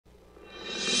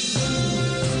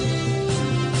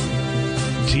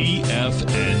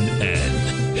TFNN.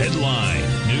 Headline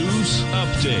News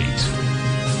Update.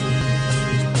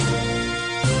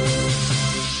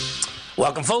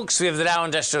 Welcome, folks. We have the Dow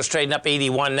Industrials trading up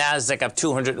 81, NASDAQ up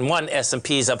 201,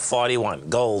 S&P's up 41.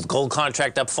 Gold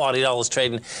contract up $40,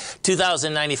 trading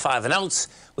 $2,095 an ounce.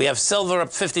 We have silver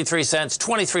up 53 cents,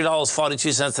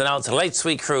 $23.42 an ounce. Light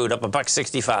sweet crude up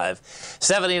 $1.65,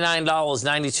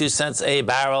 $79.92 a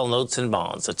barrel. Notes and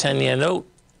bonds. A 10-year note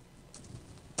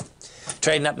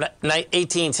trading up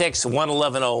 18 ticks,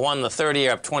 111.01. The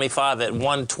 30-year up 25 at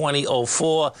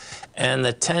 120.04, and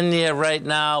the 10-year right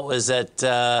now is at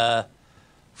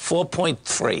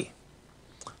 4.3.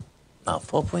 No,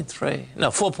 4.3. No,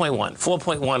 4.1.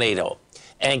 4.180.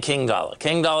 And King Dollar.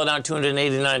 King Dollar down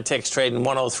 289 ticks, trading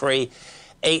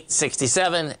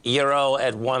 103.867. Euro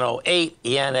at 108.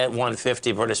 Yen at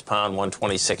 150. British pound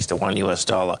 126 to 1 US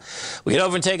dollar. We get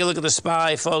over and take a look at the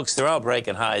SPY, folks. They're all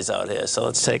breaking highs out here. So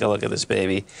let's take a look at this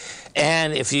baby.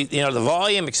 And if you know, the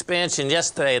volume expansion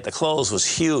yesterday at the close was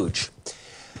huge.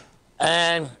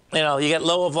 And, you know, you get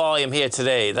lower volume here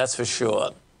today, that's for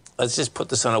sure. Let's just put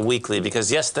this on a weekly,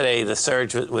 because yesterday the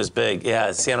surge was big.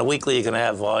 Yeah, see, on a weekly you're going to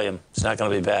have volume. It's not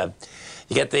going to be bad.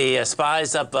 You get the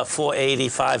SPYs up 480,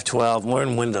 512. We're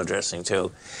in window dressing,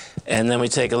 too. And then we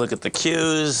take a look at the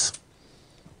Qs.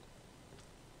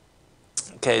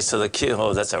 Okay, so the Q,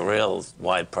 oh, that's a real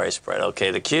wide price spread. Okay,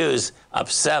 the Qs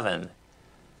up 7,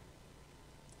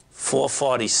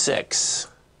 446.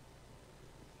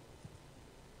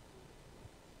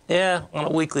 Yeah, on a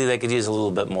weekly they could use a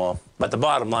little bit more. But the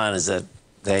bottom line is that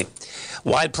they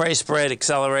wide price spread,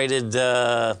 accelerated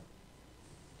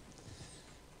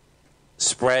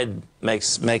spread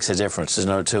makes a difference. There's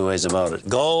no two ways about it.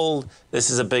 Gold, this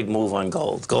is a big move on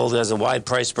gold. Gold has a wide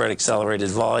price spread,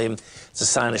 accelerated volume. It's a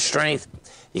sign of strength.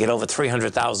 You get over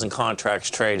 300,000 contracts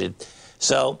traded.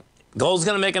 So gold's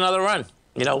going to make another run.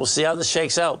 You know, we'll see how this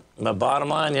shakes out. But bottom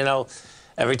line, you know,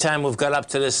 every time we've got up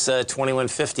to this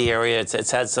 2150 area,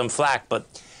 it's had some flack. But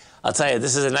I'll tell you,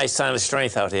 this is a nice sign of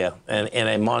strength out here in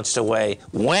a monster way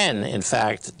when, in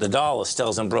fact, the dollar still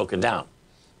hasn't broken down.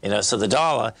 You know, so the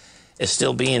dollar is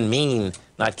still being mean,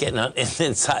 not getting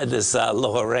inside this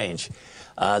lower range.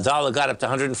 Dollar got up to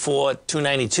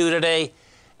 104.292 today,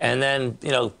 and then,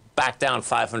 you know, back down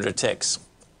 500 ticks.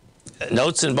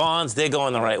 Notes and bonds, they're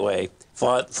going the right way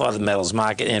for the metals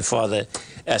market and for the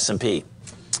S&P.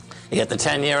 You got the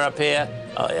 10-year up here.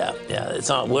 Oh, yeah, it's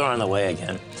on. We're on the way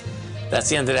again. That's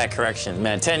the end of that correction.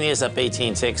 Man, 10 years up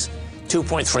 18 ticks,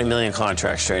 2.3 million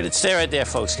contracts traded. Stay right there,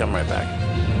 folks. Come right back.